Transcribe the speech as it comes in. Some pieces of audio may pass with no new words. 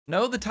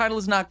No, the title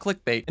is not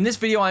clickbait. In this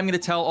video, I'm going to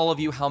tell all of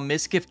you how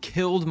Mizkif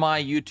killed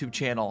my YouTube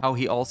channel, how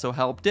he also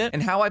helped it,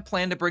 and how I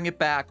plan to bring it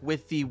back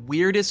with the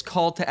weirdest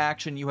call to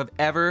action you have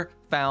ever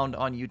found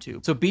on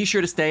YouTube. So be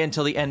sure to stay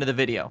until the end of the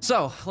video.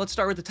 So let's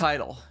start with the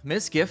title.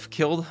 Mizkif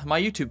killed my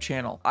YouTube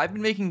channel. I've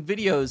been making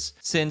videos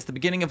since the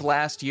beginning of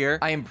last year.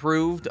 I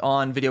improved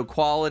on video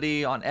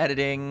quality, on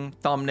editing,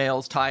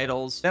 thumbnails,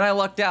 titles. Then I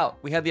lucked out.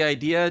 We had the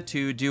idea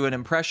to do an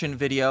impression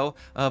video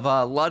of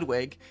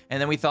Ludwig,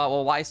 and then we thought,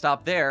 well, why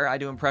stop there? I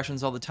do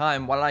impressions all the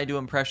time. Why don't I do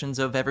impressions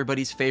of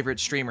everybody's favorite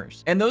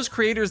streamers? And those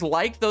creators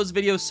liked those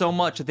videos so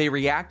much that they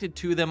reacted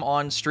to them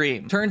on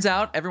stream. Turns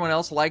out everyone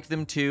else liked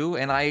them too,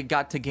 and I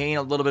got to gain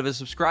a little bit of a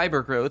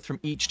subscriber growth from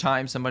each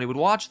time somebody would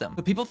watch them.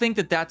 But people think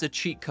that that's a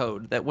cheat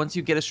code, that once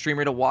you get a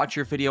streamer to watch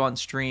your video on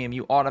stream,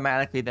 you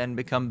automatically then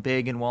become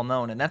big and well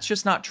known, and that's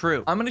just not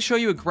true. I'm going to show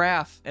you a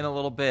graph in a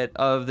little bit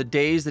of the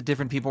days that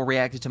different people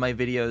reacted to my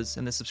videos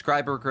and the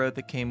subscriber growth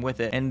that came with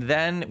it, and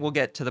then we'll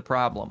get to the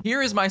problem.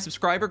 Here is my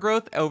subscriber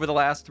growth over the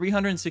last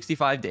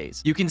 365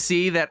 days. You can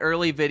see that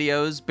early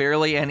videos,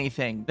 barely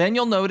anything. Then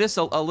you'll notice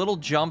a little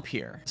jump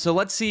here. So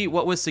let's see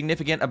what was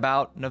significant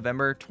about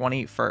November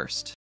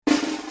 21st.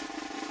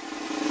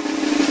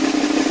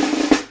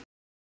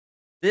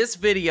 This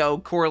video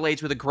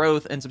correlates with a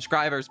growth in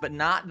subscribers, but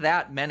not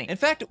that many. In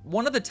fact,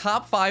 one of the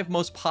top 5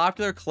 most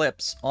popular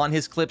clips on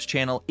his clips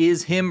channel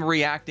is him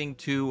reacting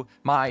to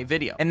my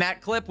video. And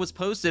that clip was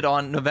posted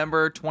on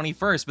November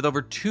 21st with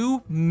over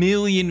 2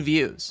 million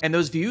views. And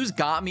those views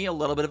got me a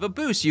little bit of a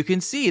boost. You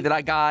can see that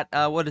I got,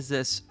 what is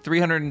this?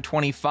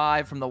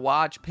 325 from the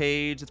watch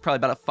page. It's probably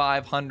about a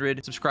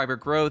 500 subscriber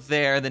growth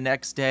there. The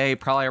next day,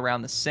 probably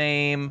around the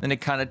same. Then it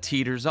kind of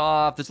teeters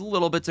off. There's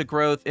little bits of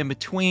growth in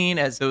between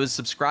as those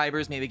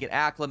subscribers maybe get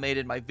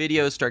acclimated, my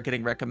videos start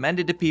getting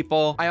recommended to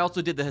people. I also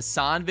did the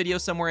Hassan video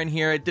somewhere in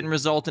here. It didn't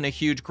result in a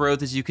huge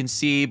growth, as you can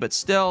see, but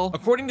still,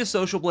 according to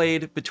Social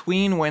Blade,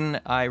 between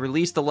when I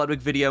released the Ludwig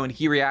video and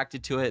he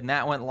reacted to it and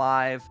that went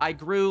live, I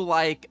grew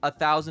like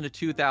 1,000 to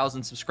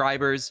 2,000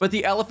 subscribers. But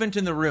the elephant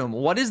in the room,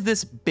 what is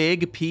this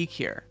big peak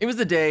here? It was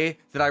the day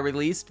that I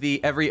released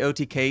the Every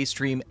OTK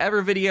Stream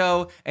Ever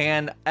video,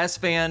 and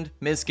Esfand,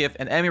 Mizkif,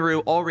 and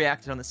Emiru all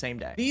reacted on the same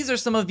day. These are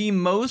some of the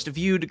most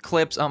viewed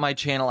clips on my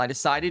channel. I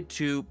decided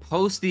to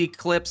post the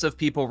clips of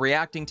people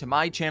reacting to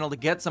my channel to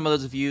get some of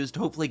those views, to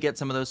hopefully get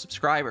some of those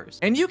subscribers.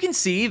 And you can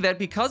see that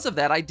because of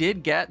that, I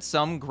did get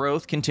some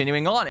growth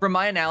continuing on. From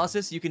my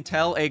analysis, you can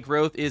tell a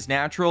growth is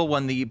natural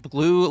when the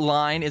blue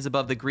line is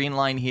above the green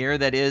line here.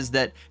 That is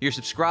that your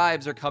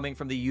subscribes are coming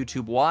from the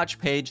YouTube watch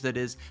page. That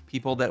is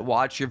people that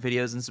watch your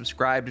videos and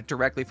subscribe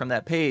directly from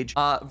that page,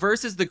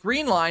 versus the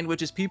green line,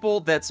 which is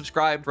people that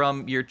subscribe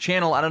from your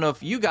channel. I don't know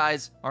if you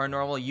guys are a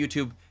normal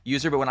YouTube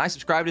user, but when I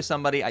subscribe to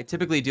somebody, I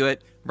typically do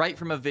it right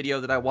from a video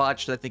that I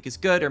watched that I think is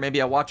good, or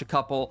maybe I watch a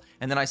couple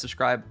and then I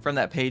subscribe from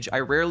that page. I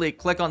rarely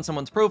click on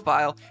someone's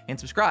profile and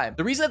subscribe.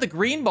 The reason that the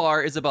green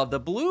bar is above the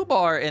blue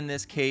bar in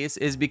this case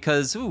is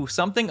because,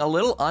 something a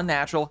little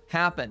unnatural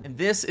happened. And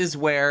this is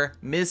where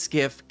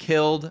Mizkif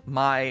killed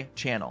my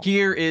channel.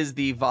 Here is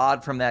the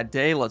VOD from that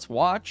day. Let's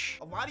watch.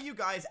 A lot of you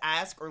guys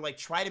ask or like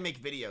try to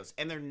make videos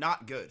and they're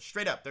not good.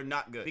 Straight up, they're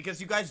not good because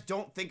you guys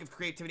don't think of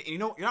creativity and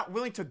you're not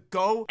willing to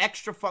go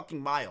extra fucking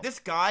mile. This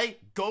guy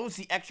goes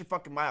the extra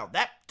fucking mile.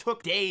 That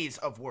took days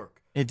of work.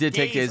 It did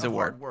take days of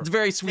work. It's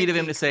very sweet of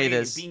him to say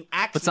this,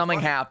 but something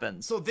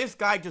happens. So this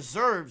guy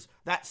deserves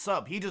that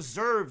sub. He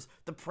deserves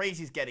the praise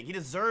he's getting. He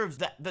deserves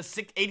the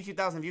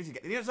 82,000 views he's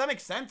getting. Does that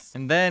make sense?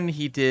 And then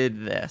he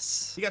did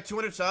this. He got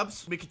 200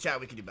 subs. We could chat.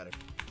 We could do better.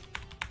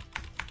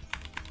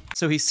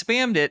 So he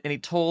spammed it and he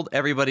told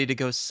everybody to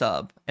go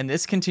sub. And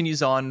this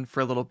continues on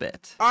for a little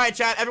bit. All right,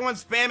 chat. Everyone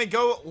spam and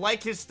go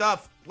like his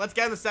stuff. Let's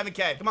get on the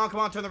 7K. Come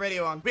on, turn the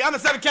radio on. We on the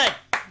 7K.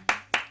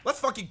 Let's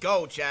fucking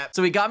go, chat.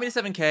 So he got me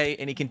to 7K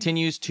and he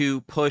continues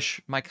to push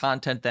my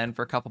content then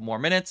for a couple more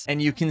minutes.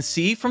 And you can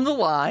see from the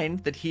line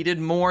that he did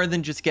more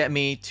than just get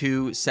me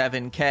to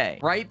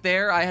 7K. Right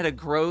there, I had a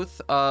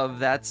growth of,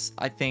 that's,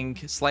 I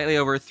think, slightly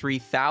over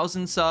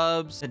 3,000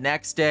 subs. The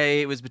next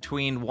day, it was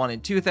between 1,000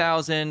 and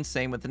 2,000.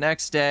 Same with the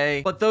next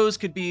day. But those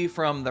could be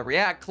from the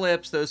React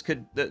clips. Those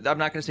could, I'm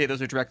not going to say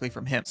those are directly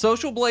from him.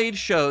 Social Blade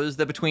shows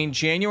that between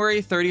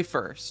January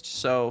 31st,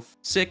 so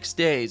 6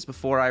 days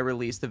before I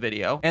released the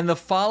video, and the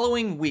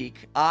following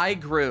week, I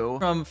grew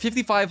from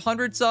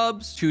 5,500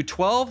 subs to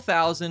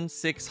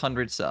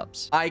 12,600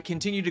 subs. I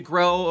continue to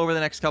grow over the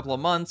next couple of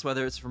months,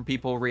 whether it's from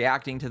people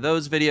reacting to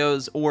those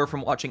videos or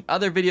from watching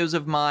other videos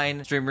of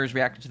mine, streamers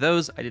reacting to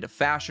those. I did a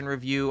fashion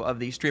review of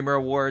the Streamer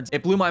Awards.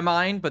 It blew my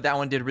mind, but that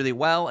one did really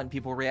well and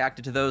people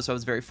reacted to those, so I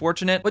was very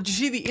fortunate. But you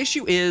see, the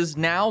issue is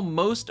now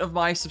most of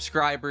my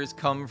subscribers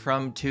come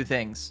from 2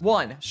 things.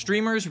 1,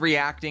 streamers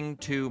reacting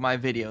to my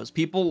videos.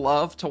 People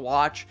love to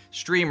watch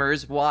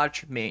streamers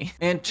watch me.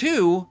 And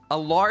two, a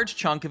large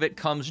chunk of it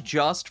comes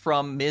just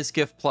from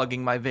Mizkif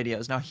plugging my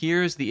videos. Now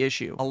here's the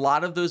issue. A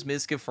lot of those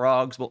Mizkif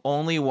frogs will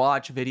only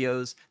watch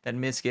videos that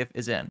Mizkif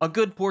is in. A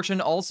good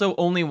portion also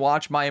only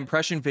watch my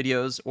impression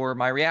videos or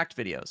my react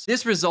videos.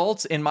 This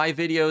results in my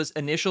video's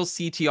initial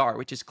CTR,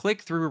 which is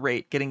click-through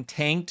rate, getting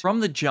tanked from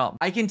the jump.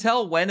 I can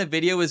tell when a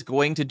video is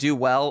going to do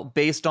well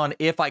based on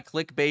if I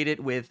clickbait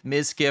it with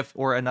Mizkif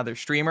or another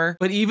streamer.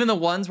 But even the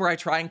ones where I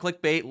try and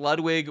clickbait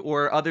Ludwig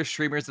or other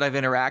streamers that I've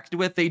interacted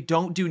with, they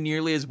don't do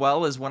nearly as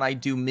well as when I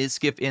do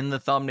Mizkif in the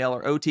thumbnail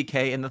or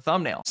OTK in the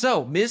thumbnail.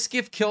 So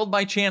Mizkif killed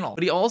my channel,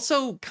 but he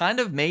also kind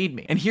of made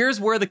me. And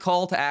here's where the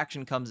call to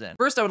action comes in.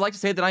 First, I would like to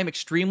say that I'm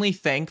extremely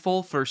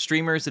thankful for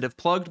streamers that have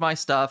plugged my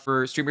stuff,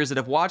 for streamers that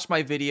have watched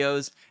my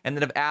videos, and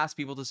that have asked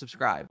people to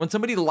subscribe. When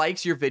somebody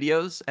likes your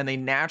videos and they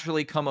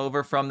naturally come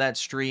over from that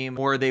stream,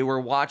 or they were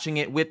watching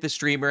it with the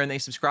streamer and they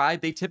subscribe,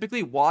 they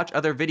typically watch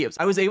other videos.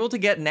 I was able to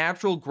get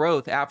natural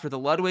growth after the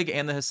Ludwig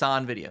and the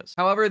Hassan videos.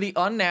 However, the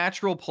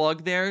unnatural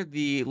plug there,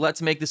 the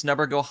let's make this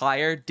number go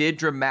higher, did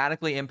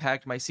dramatically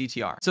impact my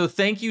CTR. So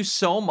thank you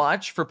so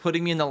much for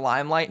putting me in the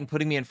limelight and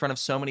putting me in front of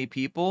so many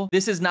people.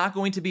 This is not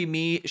going to be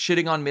me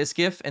shitting on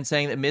Mizkif and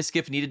saying that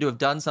Mizkif needed to have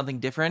done something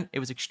different. It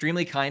was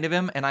extremely kind of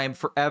him, and I am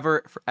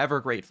forever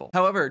grateful.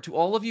 However, to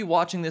all of you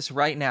watching this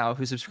right now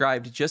who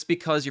subscribed just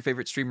because your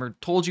favorite streamer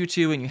told you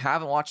to and you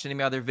haven't watched any of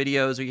my other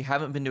videos or you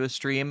haven't been to a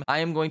stream, I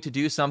am going to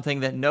do something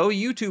that no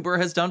YouTuber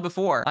has done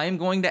before. I am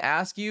going to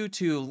ask you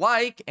to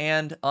like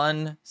and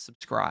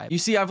unsubscribe. You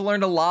see, I've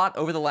learned a lot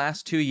over the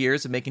last 2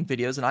 years of making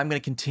videos, and I'm going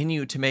to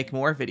continue to make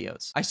more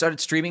videos. I started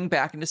streaming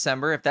back in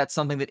December. If that's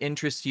something that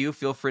interests you,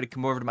 feel free to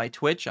come over to my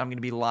Twitch. I'm going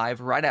to be live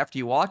right after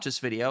you watch this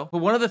video. But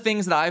one of the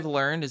things that I've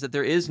learned is that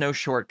there is no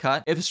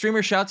shortcut. If a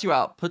streamer shouts you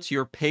out, puts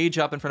your page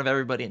up in front of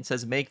everybody and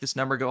says, make this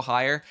number go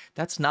higher,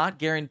 that's not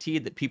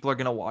guaranteed that people are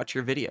going to watch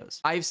your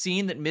videos. I've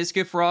seen that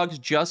Mizkif frogs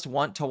just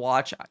want to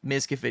watch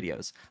Mizkif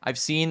videos. I've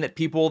seen that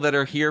people that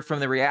are here from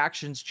the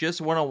reactions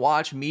just want to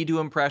watch me do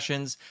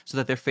impressions so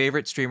that their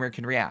favorite streamer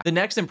can react. The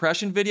next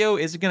impression video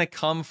is going to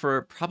come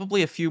for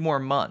probably a few more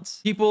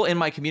months. People in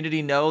my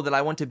community know that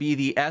I want to be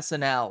the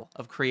SNL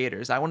of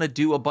creators. I want to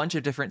do a bunch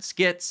of different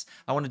skits.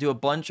 I want to do a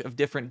bunch of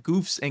different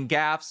goofs and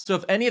gaffs. So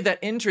if any of that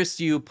interests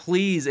you,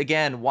 please,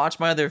 again, watch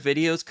my other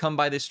videos, come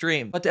by the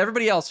stream. But to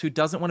everybody else who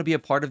doesn't want to be a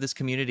part of this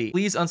community,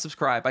 please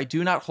unsubscribe. I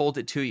do not hold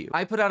it to you.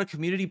 I put out a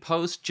community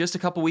post just a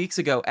couple weeks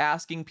ago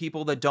asking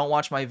people that don't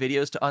watch my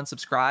videos to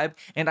unsubscribe,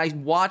 and I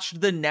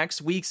watched the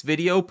next week's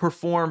video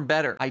perform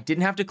better. I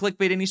didn't have to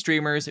clickbait any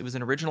streamers. It was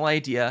an original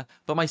idea,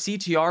 but my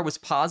CTR was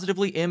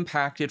positively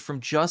impacted from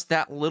just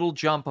that little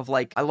jump of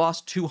like, I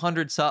lost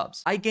 200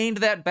 subs. I gained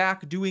that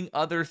back doing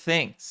other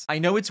things. I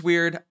know it's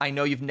weird. I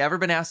know you've never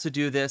been asked to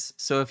do this.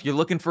 So if you're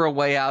looking for a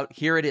way out,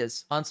 here it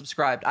is,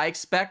 unsubscribed. I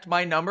expect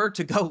my number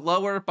to go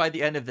lower by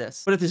the end of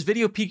this. But if this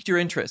video piqued your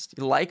interest,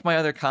 you like my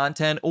other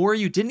content, or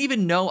you didn't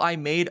even know I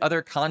made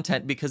other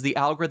content because the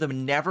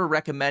algorithm never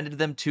recommended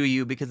them to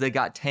you because they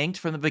got tanked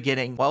from the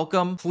beginning,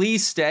 welcome.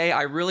 Please stay.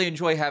 I really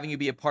enjoy having you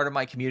be a part of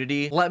my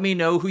community. Let me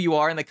know who you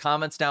are in the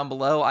comments down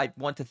below. I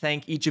want to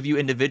thank each of you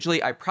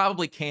individually. I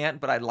probably can't,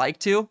 but I'd like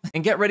to.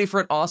 And get ready for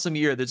an awesome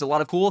year. There's a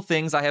lot of cool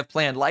things I have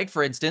planned. Like,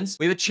 for instance,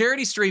 we have a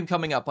charity stream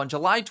coming up on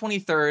July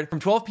 23rd from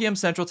 12 p.m.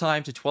 Central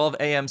Time to 12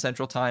 a.m.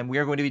 Central Time. We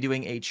are going to be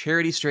doing a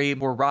charity stream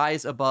for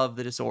Rise Above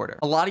the Disorder.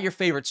 A lot of your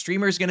favorite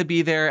streamers are going to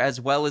be there, as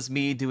well as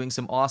me doing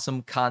some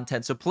awesome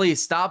content. So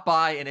please stop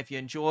by, and if you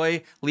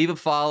enjoy, leave a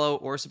follow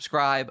or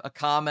subscribe, a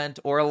comment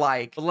or a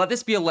like. But let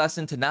this be a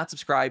lesson to not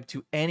subscribe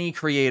to any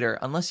creator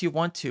unless you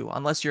want to,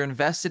 unless you're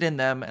invested in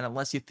them, and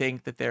unless you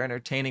think that they're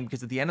entertaining,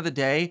 because at the end of the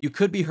day, you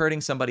could be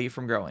hurting somebody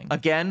from growing.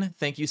 Again,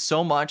 thank you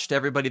so much to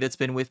everybody that's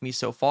been with me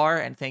so far,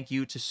 and thank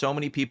you to so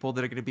many people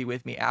that are going to be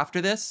with me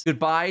after this.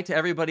 Goodbye to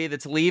everybody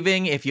that's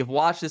leaving. If you've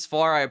watched this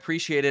far, I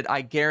appreciate it.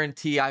 I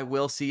guarantee I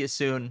will see you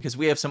soon, because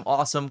we have some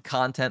awesome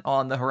content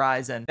on the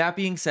horizon. That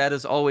being said,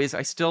 as always,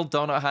 I still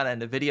don't know how to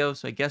end a video,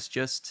 so I guess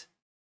just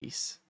peace.